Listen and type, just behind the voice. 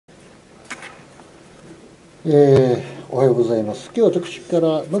おはようございます。今日は私か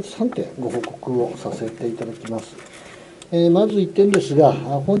らまず3点ご報告をさせていただきます。まず1点ですが、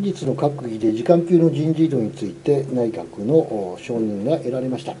本日の閣議で時間給の人事異動について内閣の承認が得られ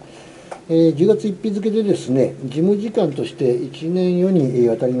ました。10月1日付でですね、事務次官として1年余に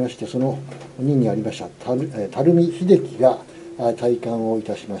わたりまして、その任にありました垂水秀樹が退官をい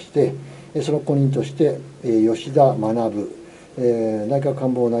たしまして、その後任として吉田学、内閣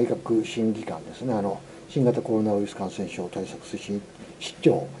官房内閣審議官ですね、新型コロナウイルス感染症対策推進室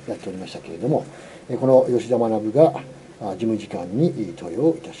長をやっておりましたけれども、この吉田学が事務次官に登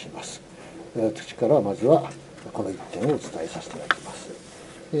用いたします。私からまずはこの1点をお伝えさせていただきます。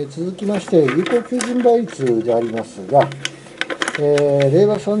続きまして、有効求人倍率でありますが、令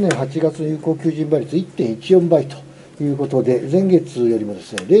和3年8月の有効求人倍率 1.14 倍ということで、前月よりもで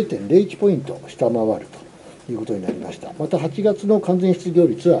すね 0.01 ポイント下回るということになりました。また8月の完全失業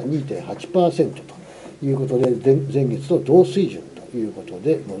率は 2.8% ということで、前月と同水準ということ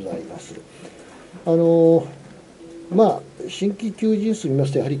でございます。新規求人数を見ま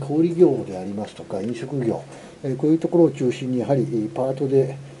すと、やはり小売業でありますとか、飲食業、こういうところを中心に、やはりパート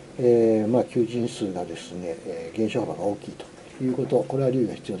で、求人数がですね、減少幅が大きいということ、これは留意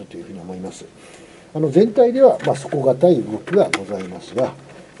が必要だというふうに思います。全体では底堅い動きがございますが、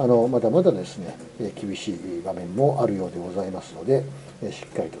まだまだですね、厳しい場面もあるようでございますので、し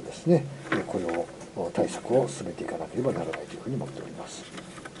っかりとですね、雇用対策を進めていかなければならないというふうに思っております。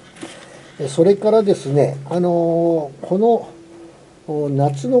それからですね、この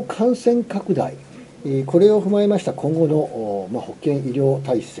夏の感染拡大、これを踏まえました今後の保健医療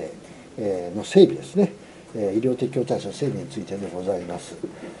体制の整備ですね、医療提供体制の整備についてでございます。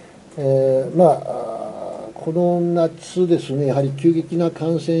この夏ですね、やはり急激な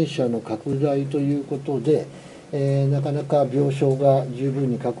感染者の拡大ということで、なかなか病床が十分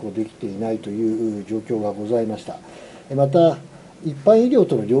に確保できていないという状況がございました。また、一般医療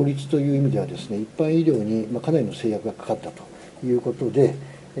との両立という意味ではですね、一般医療にかなりの制約がかかったということで、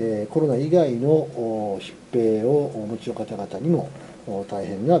コロナ以外の疾病をお持ちの方々にも大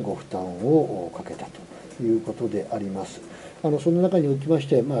変なご負担をかけたということであります。その中におきまし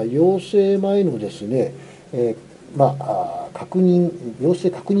て、陽性前のですね、陽性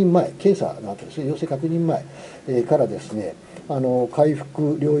確認前、検査の後ですね、陽性確認前からですね、回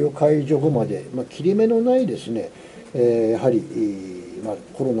復、療養解除後まで、切れ目のないですね、やはり、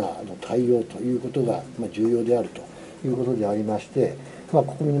コロナの対応ということが重要であるということでありまして、国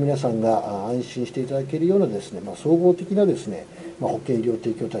民の皆さんが安心していただけるようなですね、総合的なですね、保健医療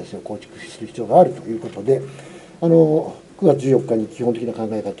提供体制を構築する必要があるということで、9月14日に基本的な考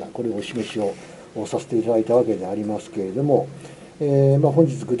え方、これをお示しをさせていただいたわけでありますけれども、本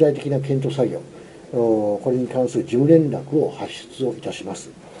日具体的な検討作業、これに関する事務連絡を発出をいたします。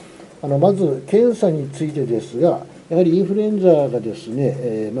まず検査についてですが、やはりインフルエンザがです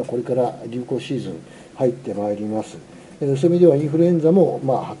ね、これから流行シーズン入ってまいります。そういう意味ではインフルエンザも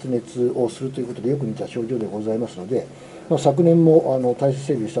発熱をするということでよく似た症状でございますので、昨年も体制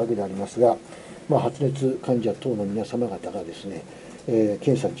整備したわけでありますが、発熱患者等の皆様方がですね、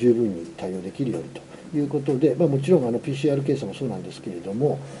検査十分に対応できるようにということで、もちろんPCR 検査もそうなんですけれど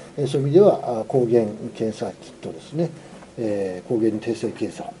も、そういう意味では抗原検査キットですね、抗原定性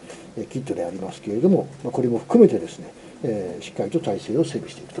検査キットでありますけれども、これも含めてですね、しっかりと体制を整備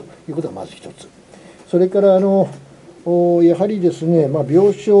していくということがまず一つ。それからやはりですね、病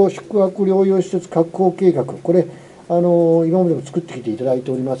床宿泊療養施設確保計画、これ今までも作ってきていただい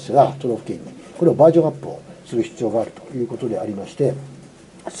ておりますが、都道府県にこれをバージョンアップをする必要があるということでありまして、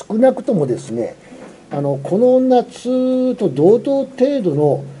少なくともですね、この夏と同等程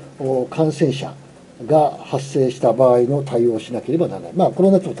度の感染者が発生した場合の対応をしなければならない。こ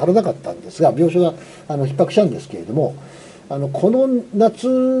の夏も足らなかったんですが、病床が逼迫したんですけれども、この夏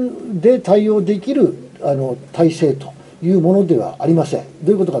で対応できる体制というものではありません。ど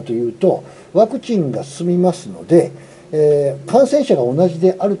ういうことかというと、ワクチンが進みますので、感染者が同じ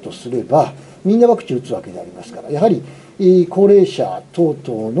であるとすれば、みんなワクチン打つわけでありますから、やはり高齢者等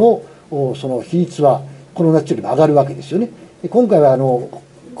々のその比率はこの夏よりも上がるわけですよね。今回は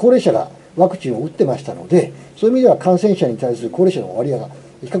高齢者がワクチンを打ってましたので、そういう意味では感染者に対する高齢者の割合が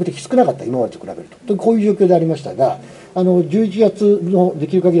比較的少なかった、今までと比べると。こういう状況でありましたが、11月ので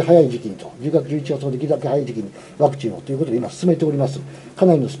きる限り早い時期にと、10月、11月のできるだけ早い時期にワクチンをということで今進めております。か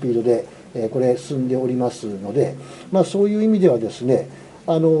なりのスピードでこれ進んでおりますので、そういう意味ではですね、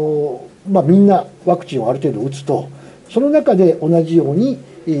みんなワクチンをある程度打つと、その中で同じように、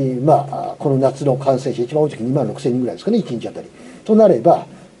この夏の感染者、一番多い時2万6000人ぐらいですかね、1日あたり。となれば、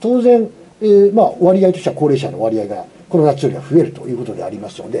当然、割合としては高齢者の割合がこの夏よりは増えるということでありま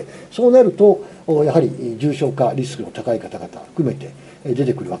すので、そうなると、やはり重症化リスクの高い方々含めて出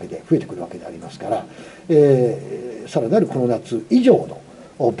てくるわけで、増えてくるわけでありますから、さらなるこの夏以上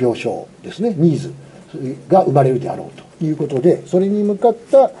の病床ですね、ニーズが生まれるであろうということで、それに向かっ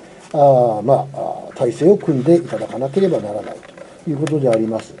た体制を組んでいただかなければならないということであり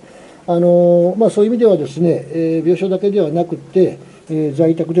ます。そういう意味ではですね、病床だけではなくて、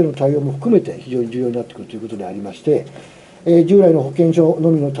在宅での対応も含めて非常に重要になってくるということでありまして、従来の保健所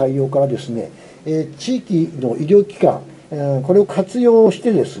のみの対応からですね、地域の医療機関、これを活用し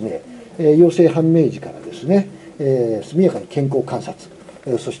てですね、陽性判明時からですね、速やかに健康観察、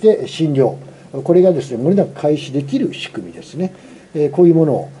そして診療、これがですね、漏れなく開始できる仕組みですね、こういうも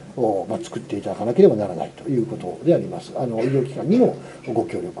のを作っていただかなければならないということであります。医療機関にもご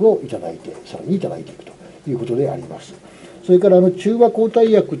協力をいただいて、さらにいただいていくということであります。それから中和抗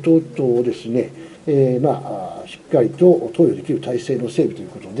体薬等々をですね、しっかりと投与できる体制の整備という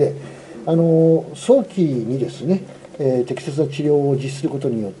ことで、早期にですね、適切な治療を実施すること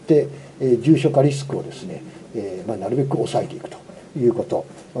によって、重症化リスクをですね、なるべく抑えていくということ、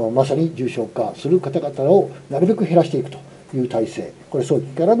まさに重症化する方々をなるべく減らしていくという体制、これ早期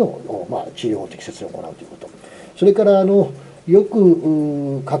からの、治療を適切に行うということ、それからよ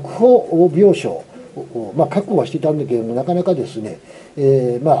く確保病床、確保はしていたんだけれども、なかなかですね、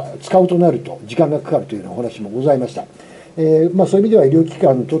使うとなると時間がかかるというようなお話もございました。そういう意味では医療機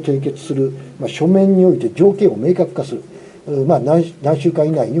関と締結する、書面において条件を明確化する、何週間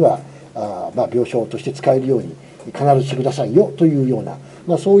以内には病床として使えるように必ずしてくださいよというよう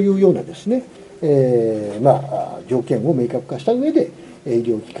な、そういうようなですね、条件を明確化した上で、医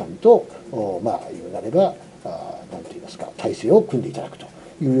療機関と、言うなれば、なんて言いますか、体制を組んでいただくと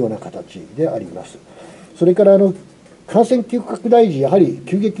いうような形であります。それから感染急拡大時、やはり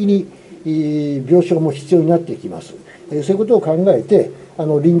急激に病床も必要になってきます。そういうことを考えて、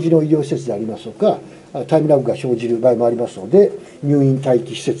臨時の医療施設でありますとか、タイムラグが生じる場合もありますので、入院待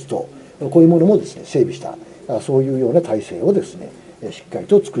機施設と、こういうものもですね、整備した、そういうような体制をですね、しっかり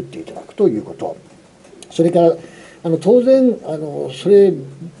と作っていただくということ。それから当然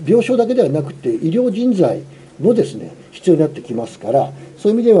病床だけではなくて医療人材もですね必要になってきますから、そ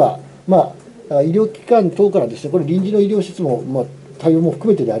ういう意味では医療機関等からですね、これ臨時の医療施設も、対応も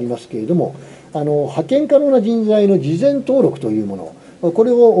含めてでありますけれども、派遣可能な人材の事前登録というもの、こ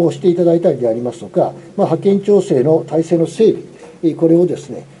れをしていただいたりでありますとか、派遣調整の体制の整備、これをで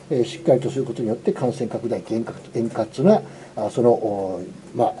すねしっかりとすることによって感染拡大円滑な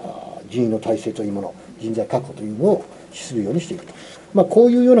人員の体制というもの、人材確保というのをするようにしていくと、こ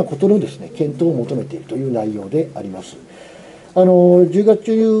ういうようなことのですね検討を求めているという内容であります。10月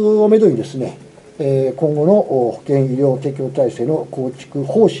中をめどにですね、今後の保健医療提供体制の構築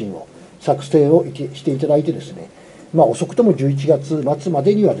方針を作成をしていただいてですね、遅くとも11月末ま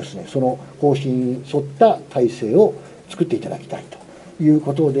でにはですね、その方針に沿った体制を作っていただきたいという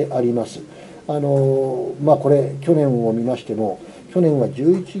ことであります。これ去年を見ましても、去年は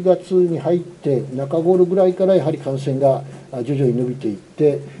11月に入って中頃ぐらいからやはり感染が徐々に伸びていっ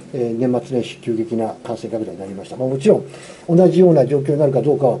て、年末年始急激な感染拡大になりました。もちろん同じような状況になるか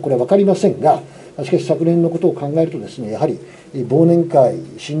どうかはこれは分かりませんが、しかし昨年のことを考えるとですね、やはり忘年会、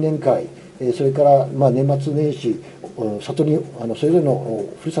新年会、それから年末年始、里にそれぞれの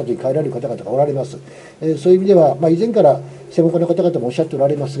ふるさとに帰られる方々がおられます。そういう意味では、以前から専門家の方々もおっしゃっておら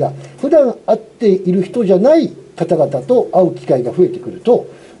れますが、普段会っている人じゃない方々と会う機会が増えてくると、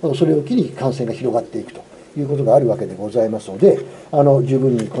それを機に感染が広がっていくということがあるわけでございますので、十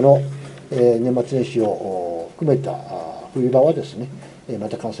分にこの年末年始を含めた冬場はですね、ま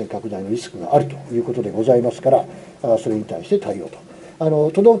た感染拡大のリスクがあるということでございますから、それに対して対応と。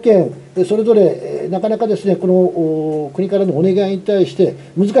都道府県それぞれなかなかですね、この国からのお願いに対して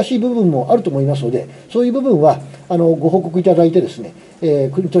難しい部分もあると思いますので、そういう部分はご報告いただいてですね、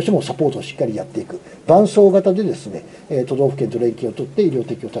国としてもサポートをしっかりやっていく、伴走型でですね、都道府県と連携を取って医療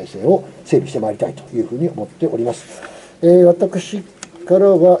提供体制を整備してまいりたいというふうに思っております。私から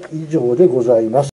は以上でございます。